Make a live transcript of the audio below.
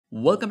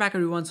Welcome back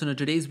everyone. So in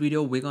today's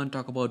video, we're going to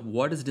talk about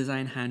what is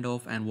Design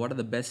Handoff and what are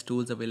the best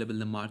tools available in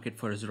the market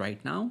for us right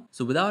now.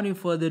 So without any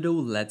further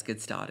ado, let's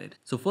get started.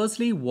 So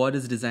firstly, what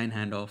is Design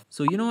Handoff?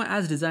 So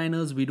as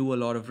designers, we do a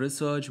lot of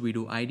research, we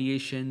do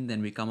ideation,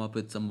 then we come up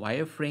with some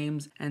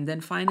wireframes, and then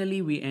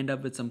finally we end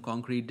up with some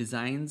concrete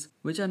designs,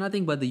 which are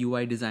nothing but the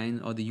UI design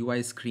or the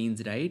UI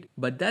screens, right?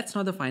 But that's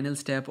not the final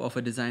step of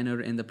a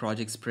designer in the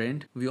project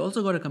sprint. We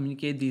also got to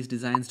communicate these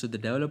designs to the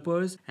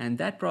developers, and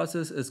that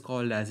process is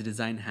called as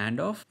Design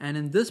Handoff. And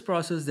in this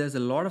process, there's a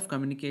lot of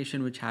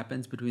communication which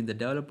happens between the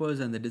developers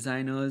and the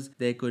designers.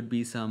 There could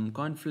be some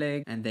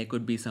conflict and there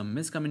could be some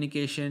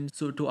miscommunication.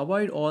 So to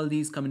avoid all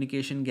these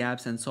communication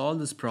gaps and solve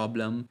this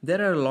problem,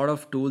 there are a lot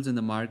of tools in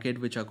the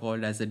market which are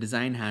called as the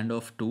Design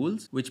Handoff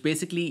Tools, which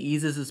basically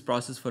eases this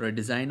process for a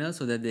designer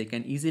so that they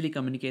can easily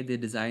communicate their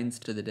designs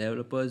to the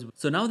developers.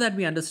 So now that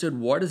we understood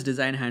what is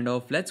Design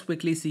Handoff, let's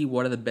quickly see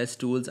what are the best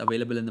tools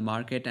available in the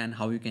market and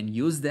how you can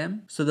use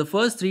them. So the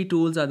first three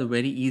tools are the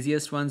very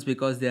easiest ones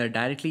because they are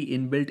directly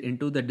inbuilt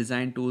into the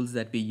design tools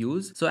that we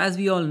use. So as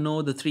we all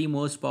know, the three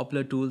most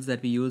popular tools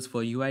that we use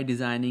for UI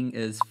designing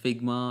is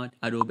Figma,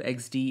 Adobe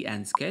Xd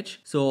and Sketch.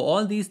 So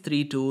all these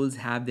three tools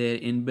have their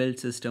inbuilt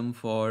system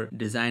for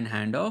Design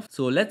Handoff.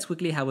 So let's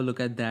quickly have a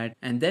look at that,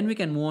 and then we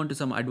can move on to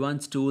some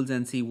advanced tools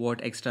and see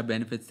what extra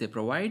benefits they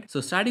provide.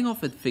 So starting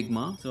off with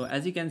Figma. So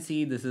as you can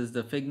see, this is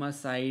the Figma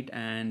site,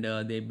 and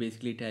they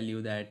basically tell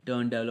you that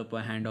turn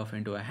developer handoff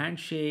into a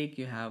handshake,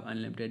 you have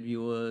unlimited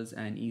viewers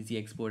and easy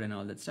export and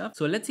all that stuff.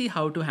 So let's see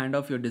how to hand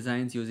off your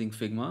designs using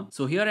Figma.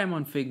 So here I'm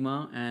on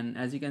Figma, and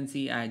as you can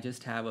see, I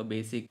just have a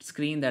basic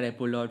screen that I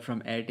pulled out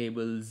from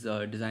Airtable's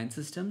design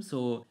system.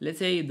 So let's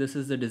say this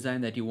is the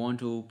design that you want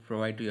to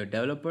provide to your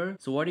developer.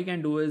 So what you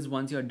can do is,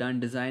 once you're done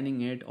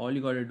designing it, all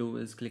you got to do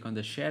is click on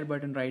the share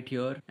button right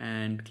here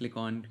and click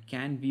on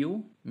can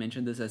view.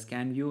 Mention this as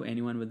can view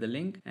anyone with the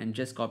link and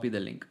just copy the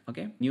link.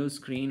 Okay, new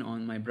screen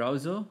on my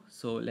browser.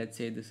 So let's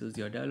say this is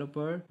your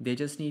developer. They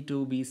just need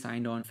to be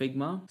signed on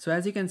Figma. So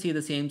as you can see,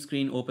 the same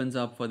screen opens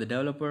up for the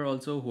developer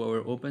also, whoever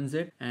opens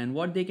it. And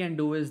what they can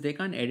do is they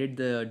can't edit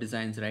the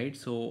designs, right?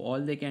 So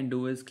all they can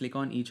do is click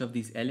on each of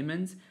these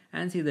elements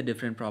and see the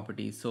different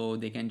properties. So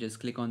they can just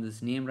click on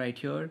this name right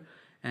here,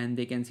 and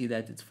they can see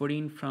that it's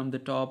 14 from the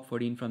top,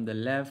 14 from the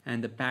left,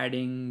 and the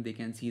padding, they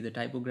can see the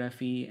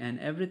typography and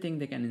everything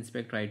they can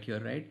inspect right here,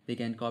 right? They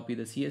can copy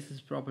the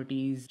CSS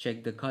properties,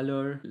 check the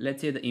color.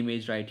 Let's say the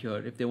image right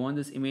here. If they want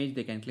this image,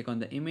 they can click on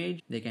the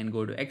image, they can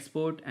go to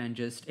export and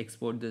just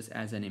export this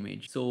as an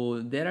image. So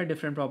there are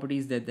different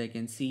properties that they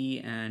can see,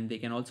 and they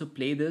can also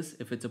play this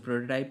if it's a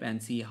prototype and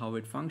see how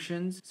it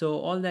functions. So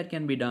all that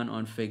can be done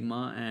on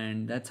Figma,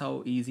 and that's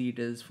how easy it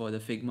is for the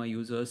Figma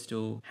users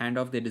to hand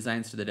off their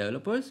designs to the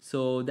developers.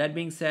 So that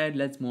being said,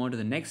 let's move on to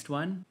the next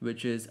one,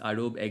 which is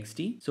Adobe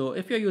Xd. So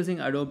if you're using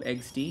Adobe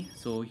Xd,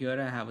 so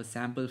here I have a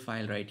sample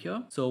file right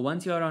here. So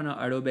once you're on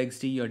Adobe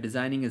Xd, your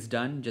designing is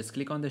done. Just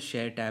click on the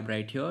share tab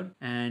right here,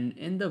 and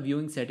in the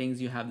viewing settings,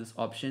 you have this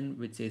option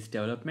which says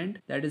development.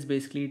 That is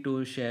basically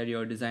to share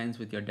your designs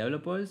with your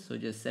developers. So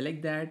just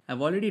select that.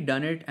 I've already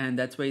done it, and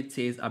that's why it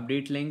says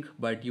update link,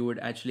 but you would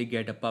actually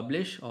get a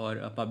publish or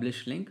a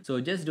publish link. So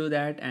just do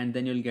that, and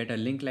then you'll get a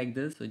link like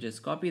this. So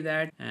just copy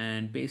that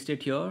and paste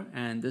it here,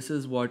 and this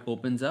is what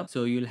opens up.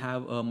 So you'll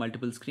have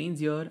multiple screens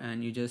here,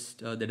 and you just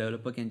the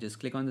developer can just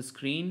click on the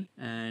screen,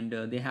 and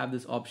they have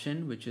this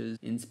option which is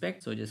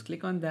inspect. So just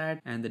click on that,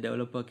 and the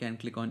developer can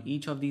click on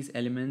each of these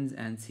elements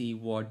and see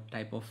what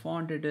type of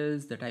font it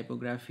is, the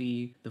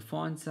typography, the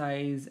font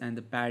size, and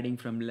the padding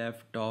from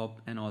left,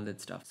 top, and all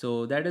that stuff.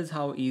 So that is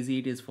how easy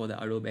it is for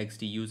the Adobe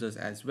Xd users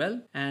as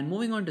well. And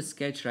moving on to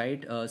Sketch,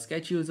 right?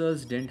 Sketch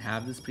users didn't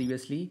have this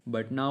previously,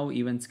 but now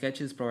even Sketch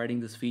is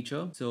providing this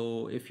feature.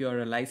 So if you're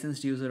a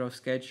licensed user of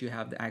Sketch, you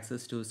have the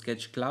access to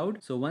Sketch Cloud.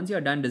 So once you're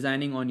done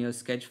designing on your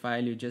Sketch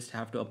file, you just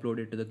have to upload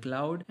it to the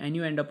cloud, and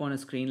you end up on a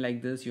screen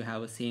like this. You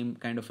have a same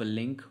kind of a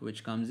link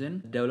which comes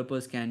in.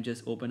 Developers can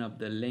just open up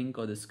the link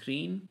or the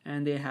screen,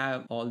 and they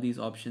have all these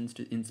options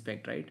to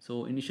inspect, right?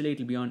 So initially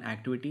it'll be on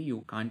activity.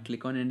 You can't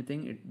click on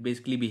anything. It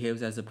basically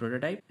behaves as a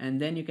prototype,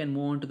 and then you can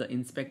move on to the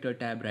inspector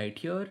tab right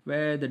here,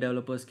 where the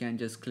developers can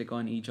just click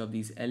on each of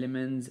these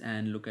elements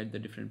and look at the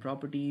different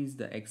properties,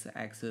 the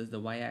x-axis, the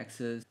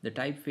y-axis, the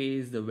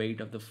typeface, the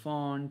weight of the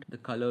font, the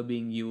color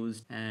being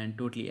used, and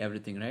totally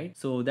everything, right?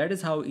 So that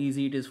is how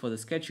easy it is for the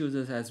Sketch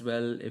users as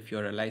well if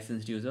you're a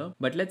licensed user.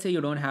 But let's say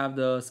you don't have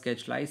the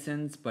Sketch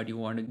license, but you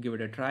want to give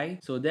it a try.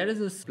 So there is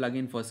this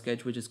plugin for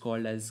Sketch which is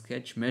called as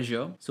Sketch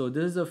Measure. So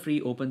this is a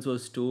free open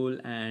source tool,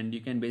 and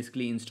you can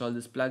basically install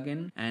this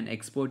plugin and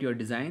export your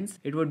designs.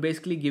 It would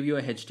basically give you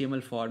a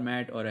HTML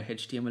format or a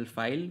HTML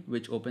file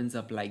which opens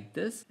up like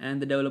this,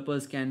 and the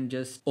developers can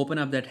just open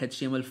up that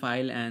HTML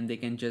file, and they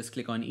can just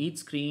click on each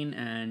screen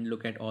and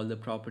look at all the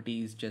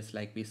properties, just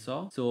like we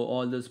saw. So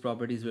all those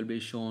properties will be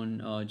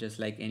shown just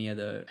like any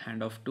other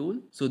handoff tool.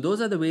 So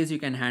those are the ways you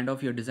can hand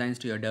off your designs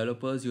to your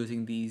developers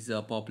using these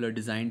popular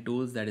design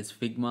tools, that is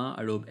Figma,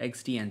 Adobe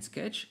Xd and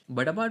Sketch.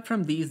 But apart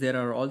from these, there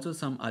are also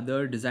some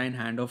other design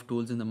handoff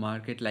tools in the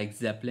market like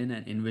Zeplin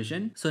and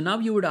InVision. So now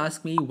you would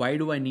ask me, why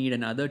do I need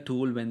another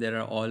tool when there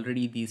are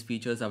already these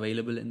features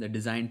available in the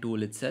design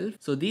tool itself?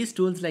 So these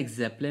tools like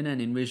Zeplin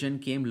and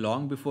InVision came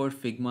long before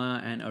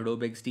Figma and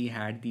Adobe Xd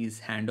had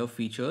these handoff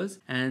features,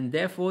 and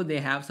therefore they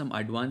have some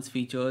advanced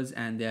features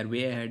and they are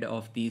way ahead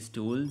of these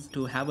tools.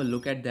 To have a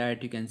look at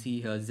that, you can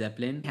see here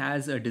Zeplin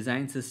has a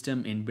design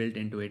system inbuilt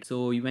into it.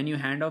 So when you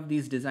hand off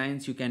these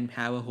designs, you can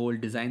have a whole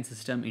design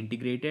system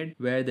integrated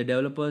where the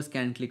developers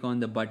can click on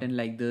the button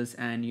like this,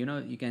 and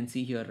you can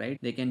see here, right,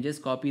 they can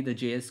just copy the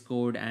JS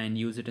code and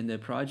use it in their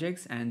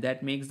projects, and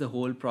that makes the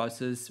whole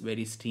process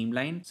very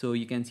streamlined. So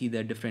you can see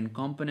the different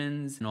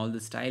components and all the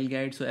style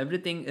guides. So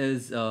everything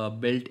is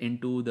built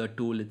into the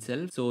tool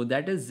itself. So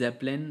that is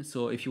Zeplin.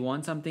 So if you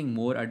want something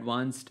more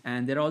advanced,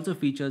 and there are also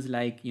features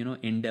like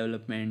in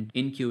development,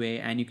 in QA,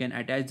 and you can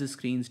attach the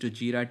screens to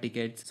Jira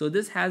tickets. So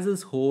this has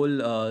this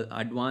whole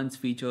advanced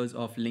features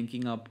of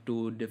linking up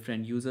to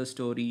different user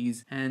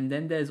stories. And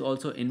then there's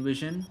also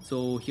InVision.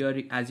 So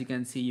here, as you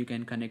can see, you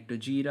can connect to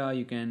Jira,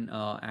 you can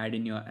add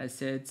in your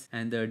assets,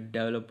 and the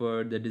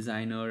developer, the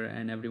designer,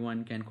 and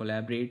everyone can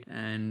collaborate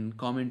and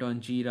comment on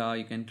Jira.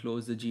 You can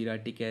close the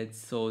Jira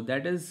tickets. So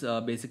that is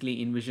basically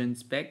InVision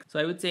spec. So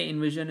I would say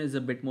InVision is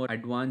a bit more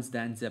advanced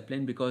than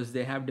Zeplin because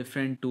they have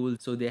different tools.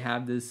 So they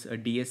have this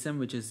DSM,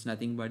 which is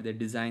nothing but the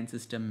design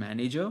system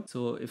manager.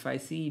 So if I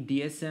see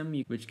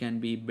DSM, which can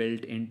be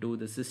built into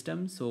the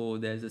system, so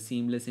there's a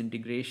seamless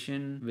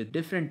integration with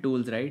different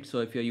tools, right? So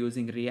if you're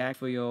using React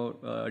for your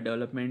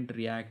development,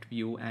 React,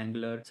 Vue,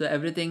 Angular, so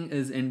everything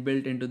is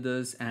inbuilt into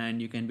this,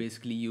 and you can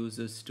basically use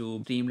this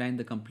to streamline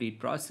the complete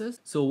process.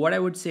 So what I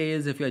would say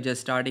is, if you're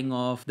just starting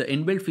off, the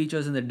inbuilt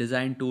features in the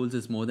design tools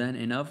is more than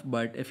enough.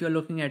 But if you're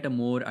looking at a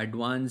more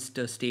advanced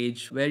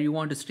stage where you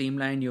want to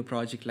streamline your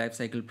project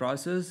lifecycle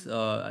process,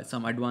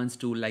 some advanced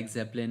tool like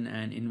Zeplin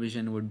and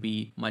InVision would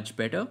be much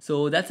better.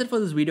 So that's it for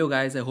this video,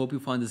 guys. I hope you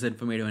found this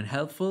informative and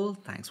helpful.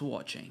 Thanks for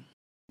watching.